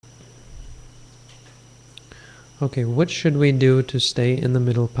Okay, what should we do to stay in the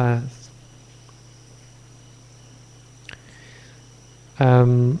middle path?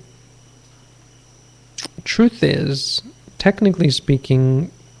 Truth is, technically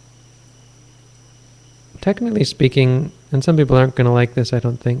speaking, and some people aren't going to like this, I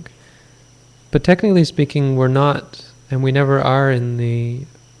don't think, but technically speaking, we're not, and we never are in the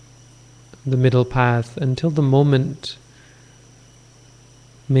middle path until the moment,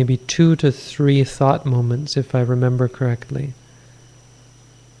 maybe 2 to 3 thought moments, if I remember correctly.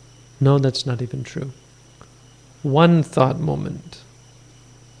 No, that's not even true. 1 thought moment.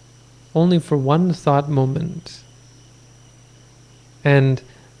 Only for 1 thought moment. And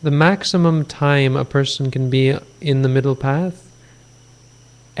the maximum time a person can be in the middle path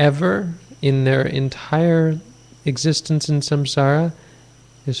ever in their entire existence in samsara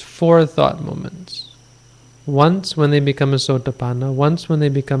is 4 thought moments. Once when they become a Sotapanna, once when they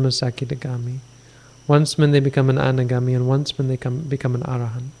become a Sakitagami, once when they become an Anagami, and once when they become an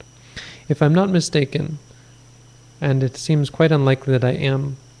Arahant. If I'm not mistaken, and it seems quite unlikely that I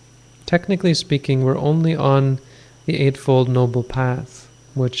am, technically speaking, we're only on the Eightfold Noble Path,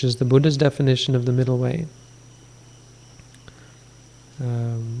 which is the Buddha's definition of the middle way.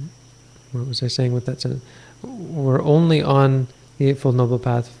 What was I saying with that sentence? We're only on the Eightfold Noble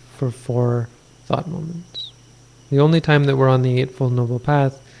Path for 4 thought moments. The only time that we're on the Eightfold Noble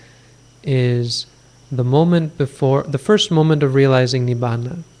Path is the moment before, the first moment of realizing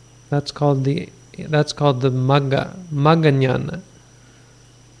Nibbana. That's called the Magga Jnana.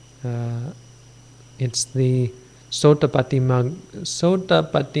 It's the Sotapatti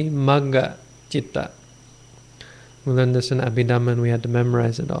Magga Citta. We learned this in Abhidhamma and we had to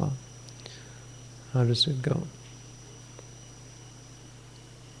memorize it all. How does it go?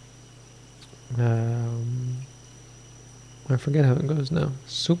 I forget how it goes now.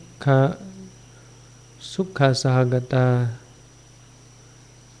 Sukha Sahagata.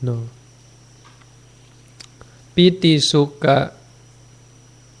 No. Piti Sukha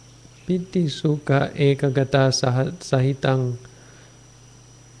Ekagata Sahitang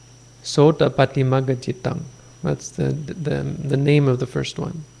Sotapatti Magga Cittang. That's the name of the first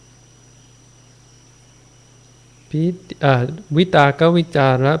one. Vitaka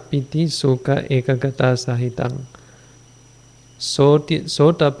Vichara Piti Sukha Ekagata Sahitang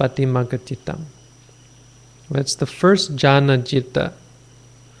Sotapatti Magga Cittang. That's the first jhana citta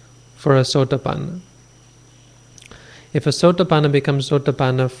for a Sotapanna. If a Sotapanna becomes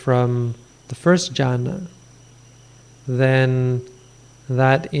Sotapanna from the first jhana, then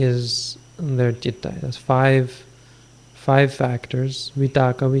that is their citta. That's five factors: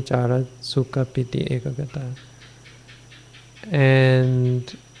 Vitaka, Vichara, Sukha, Piti, Ekagata.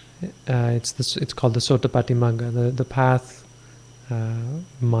 And it's called the Sotapatti Magga, the path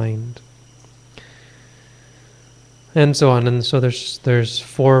mind. And so on, and so there's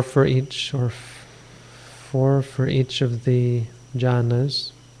 4 for each, or 4 for each of the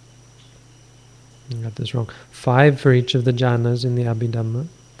jhanas. I got this wrong. 5 for each of the jhanas in the Abhidhamma,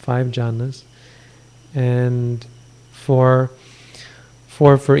 5 jhanas, and 4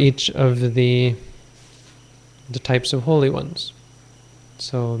 for each of the types of holy ones.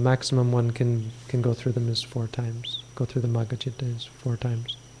 So maximum one can go through them is 4 times. Go through the Magga Citta is 4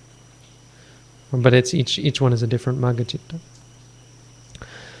 times. But it's each one is a different Magga Citta.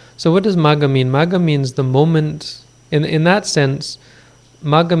 So what does Magga mean? Magga means the moment, in that sense,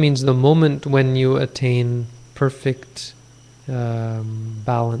 Magga means the moment when you attain perfect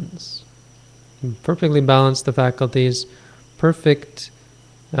balance. You perfectly balance the faculties, perfect,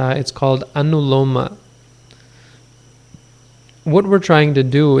 it's called anuloma. What we're trying to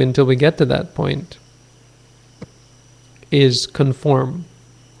do until we get to that point is conform.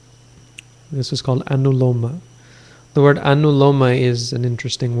 This is called anuloma. The word anuloma is an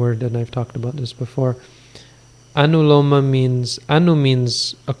interesting word, and I've talked about this before. Anuloma means, anu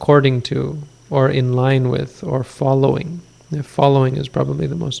means according to, or in line with, or following. Following is probably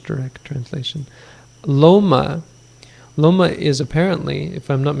the most direct translation. Loma is apparently, if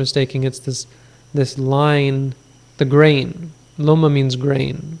I'm not mistaken, it's this line, the grain. Loma means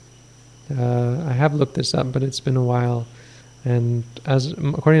grain. I have looked this up, but it's been a while. And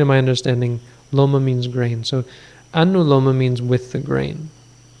according to my understanding, loma means grain. So anuloma means with the grain.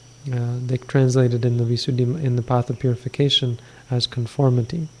 They translated in the Visuddhi, in the path of purification, as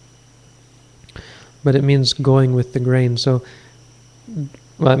conformity. But it means going with the grain. So,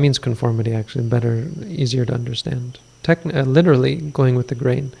 well, it means conformity, actually, better, easier to understand. Literally going with the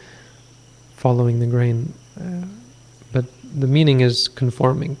grain, following the grain. But the meaning is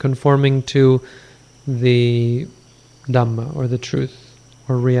conforming to the Dhamma, or the truth,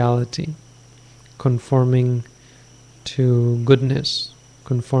 or reality. Conforming to goodness,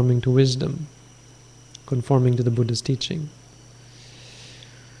 conforming to wisdom, conforming to the Buddha's teaching.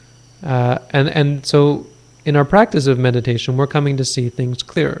 And so in our practice of meditation, we're coming to see things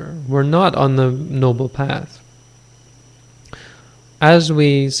clearer. We're not on the noble path. As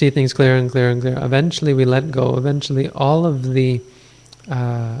we see things clearer and clearer and clearer, eventually we let go. Eventually all of the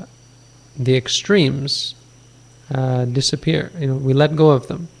extremes disappear. We let go of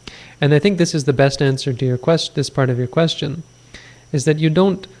them. And I think this is the best answer to your question. This part of your question is that you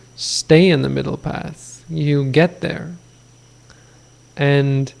don't stay in the middle path. You get there.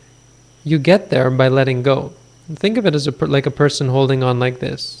 And you get there by letting go. Think of it as like a person holding on like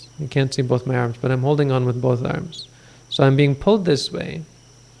this. You can't see both my arms, but I'm holding on with both arms. So I'm being pulled this way,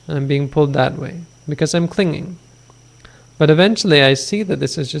 and I'm being pulled that way, because I'm clinging. But eventually I see that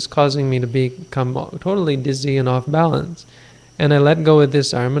this is just causing me to become totally dizzy and off balance. And I let go with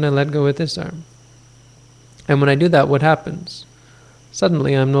this arm, and I let go with this arm. And when I do that, what happens?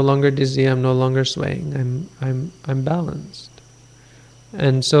 Suddenly I'm no longer dizzy, I'm no longer swaying, I'm balanced.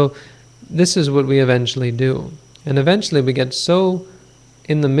 And so this is what we eventually do. And eventually we get so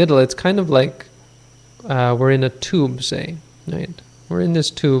in the middle, it's kind of like we're in a tube, say, right? We're in this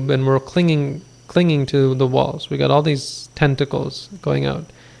tube and we're clinging to the walls. We got all these tentacles going out.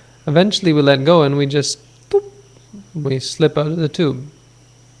 Eventually we let go and we just, we slip out of the tube,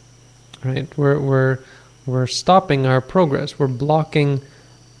 right? We're stopping our progress. We're blocking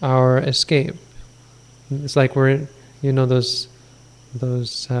our escape. It's like we're, those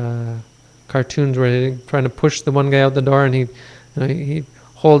cartoons where they're trying to push the one guy out the door and he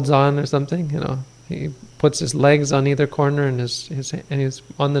holds on or something, he puts his legs on either corner and he's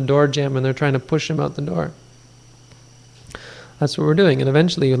on the door jamb and they're trying to push him out the door. That's what we're doing. And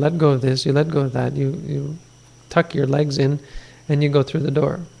eventually you let go of this, you let go of that, you tuck your legs in and you go through the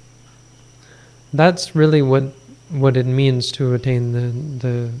door. That's really what it means to attain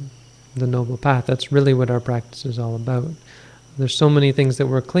the noble path. That's really what our practice is all about. There's so many things that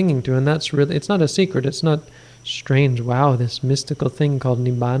we're clinging to, and that's really, it's not a secret, it's not strange, wow, this mystical thing called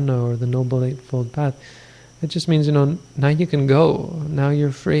Nibbana or the Noble Eightfold Path. It just means, now you can go, now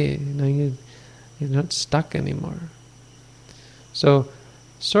you're free, now you're not stuck anymore. So,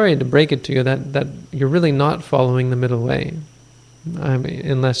 sorry to break it to you that you're really not following the middle way. I mean,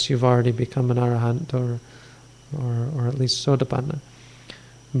 unless you've already become an arahant or at least sotapanna.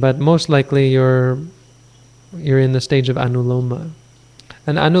 But most likely you're in the stage of anuloma.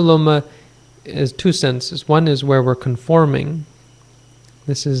 And anuloma is two senses. One is where we're conforming.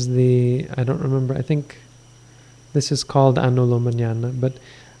 This is I don't remember, I think this is called anuloma jnana, but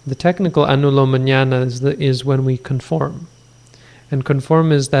the technical anuloma jnana is when we conform. And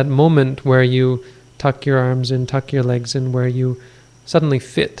conform is that moment where you tuck your arms in, tuck your legs in, where you suddenly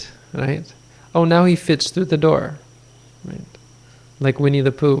fit, right? Oh, now he fits through the door, right? Like Winnie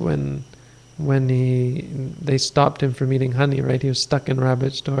the Pooh when they stopped him from eating honey, right? He was stuck in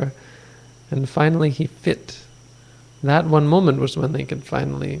Rabbit's door. And finally he fit. That one moment was when they could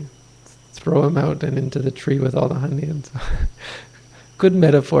finally throw him out and into the tree with all the honey. And so good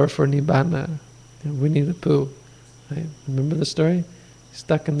metaphor for Nibbana. Winnie the Pooh. Right? Remember the story? He's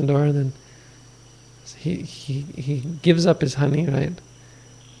stuck in the door and then he gives up his honey, right?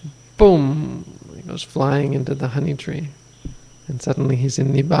 Boom! He goes flying into the honey tree. And suddenly he's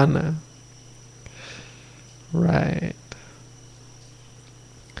in Nibbana. Right.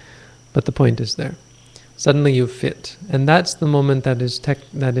 But the point is there. Suddenly you fit. And that's the moment that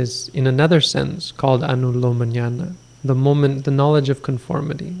is in another sense called anuloma jnana. The moment, the knowledge of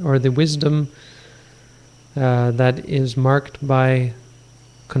conformity, or the wisdom that is marked by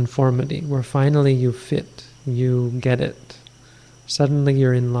conformity, where finally you fit, you get it. Suddenly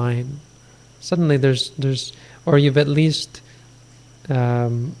you're in line. Suddenly there's or you've at least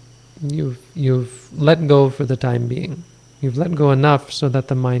you've let go for the time being. You've let go enough so that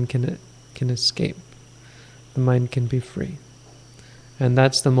the mind can escape. The mind can be free. And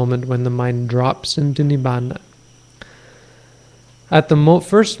that's the moment when the mind drops into Nibbana. At the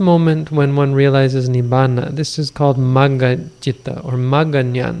first moment when one realizes Nibbana, this is called Magga Citta or Magga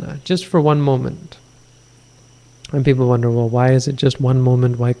Jnana, just for one moment. And people wonder, well, why is it just one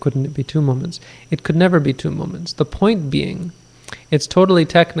moment? Why couldn't it be 2 moments? It could never be 2 moments. The point being, it's totally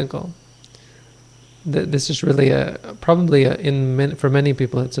technical. This is really for many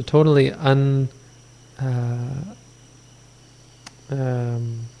people, it's a totally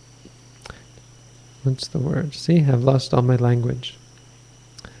what's the word? See, I've lost all my language.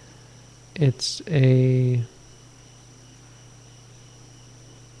 It's a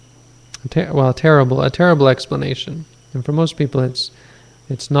terrible explanation, and for most people, it's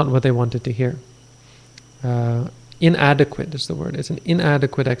not what they wanted to hear. inadequate is the word. It's an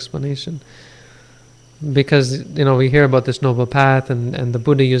inadequate explanation. Because, we hear about this noble path and the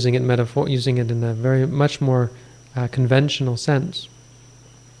Buddha using it in a very much more conventional sense.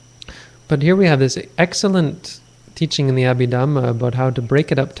 But here we have this excellent teaching in the Abhidhamma about how to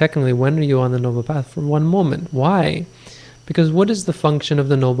break it up technically. When are you on the noble path? For one moment. Why? Because what is the function of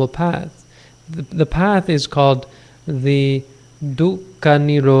the noble path? The path is called the Dukkha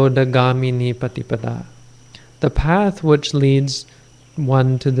Nirodha Gamini Patipada. The path which leads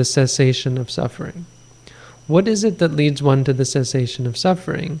one to the cessation of suffering. What is it that leads one to the cessation of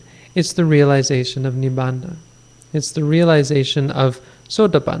suffering? It's the realization of Nibbana. It's the realization of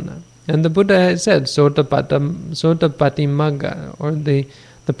Sotapanna. And the Buddha said, Sotapati Magga, or the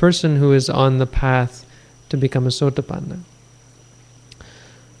person who is on the path to become a Sotapanna.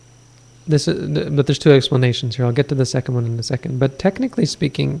 But there's two explanations here. I'll get to the second one in a second. But technically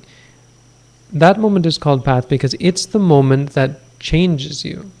speaking, that moment is called path because it's the moment that changes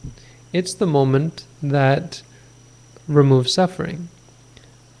you. It's the moment that removes suffering.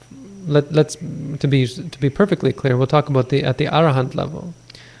 Let's to be perfectly clear, we'll talk about at the Arahant level.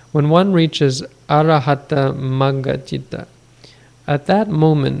 When one reaches Arahata Magga Citta, at that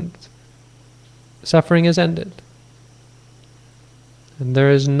moment, suffering is ended. And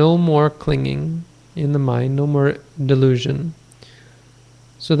there is no more clinging in the mind, no more delusion.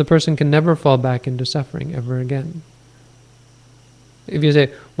 So the person can never fall back into suffering ever again. If you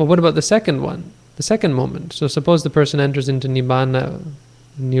say, well, what about the second one? The second moment. So suppose the person enters into Nibbana,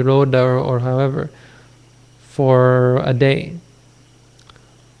 Nirodha, or however, for a day.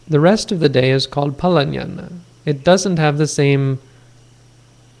 The rest of the day is called Palanyana. It doesn't have the same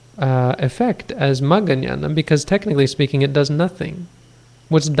effect as Magganyana because technically speaking it does nothing.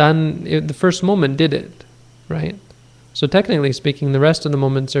 What's done, the first moment did it, right? So technically speaking the rest of the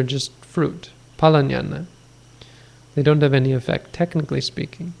moments are just fruit, Palanyana. They don't have any effect, technically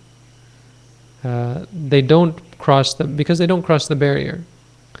speaking. They don't cross because they don't cross the barrier.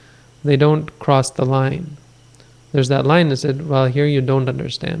 They don't cross the line. There's that line that said, well, here you don't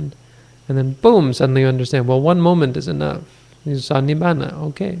understand. And then boom, suddenly you understand. Well, one moment is enough. You saw Nibbana,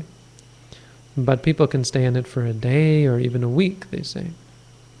 okay. But people can stay in it for a day or even a week, they say.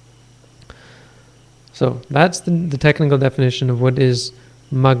 So that's the technical definition of what is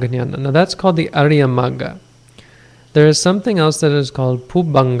Magganyana. Now that's called the Arya Magga. There is something else that is called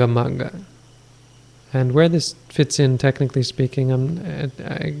Pubbanga Magga. And where this fits in, technically speaking, I'm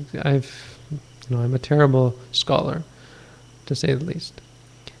a terrible scholar, to say the least.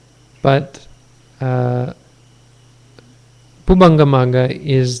 But Pubbanga Magga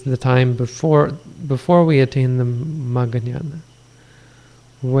is the time before we attain the Magganyana,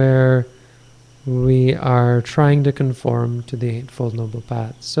 where we are trying to conform to the Eightfold Noble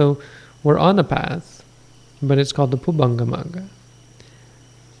Path. So we're on a path, but it's called the Pubbanga Magga.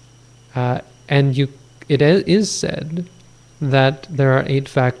 And it is said that there are 8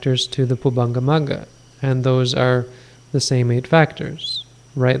 factors to the Pubbanga Magga, and those are the same 8 factors: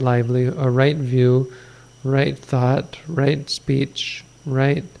 right livelihood, or right view, right thought, right speech,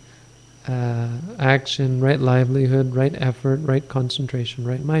 right action, right livelihood, right effort, right concentration,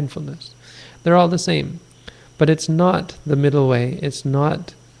 right mindfulness. They're all the same, but it's not the middle way. It's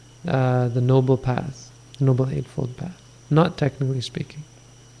not the noble path, the noble eightfold path, not technically speaking.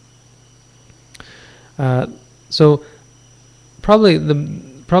 So probably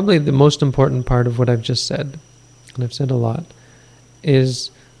the most important part of what I've just said, and I've said a lot,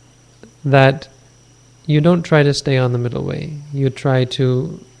 is that you don't try to stay on the middle way. You try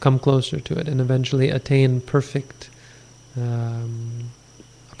to come closer to it and eventually attain a perfect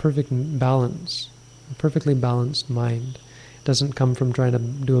balance, a perfectly balanced mind. It doesn't come from trying to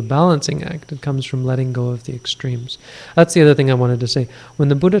do a balancing act. It comes from letting go of the extremes. That's the other thing I wanted to say. When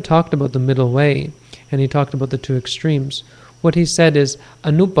the Buddha talked about the middle way, and he talked about the 2 extremes, what he said is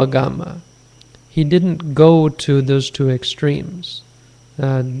anupagama. He didn't go to those 2 extremes.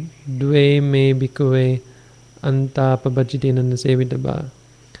 Dve me bhikkhave anta pabajitena nasevidaba.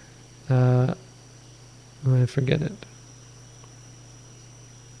 I forget it.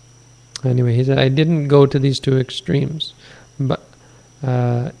 Anyway, he said, I didn't go to these 2 extremes. But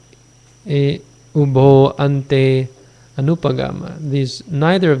ubho ante anupagama.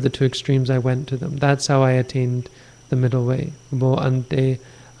 Neither of the 2 extremes I went to them. That's how I attained the middle way. Ubho ante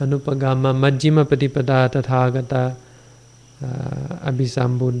anupagama majjhima patipada tathagata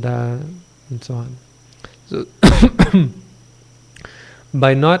abhisambuddha, and so on. So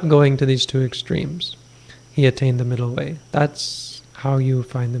by not going to these 2 extremes, he attained the middle way. That's how you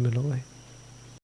find the middle way.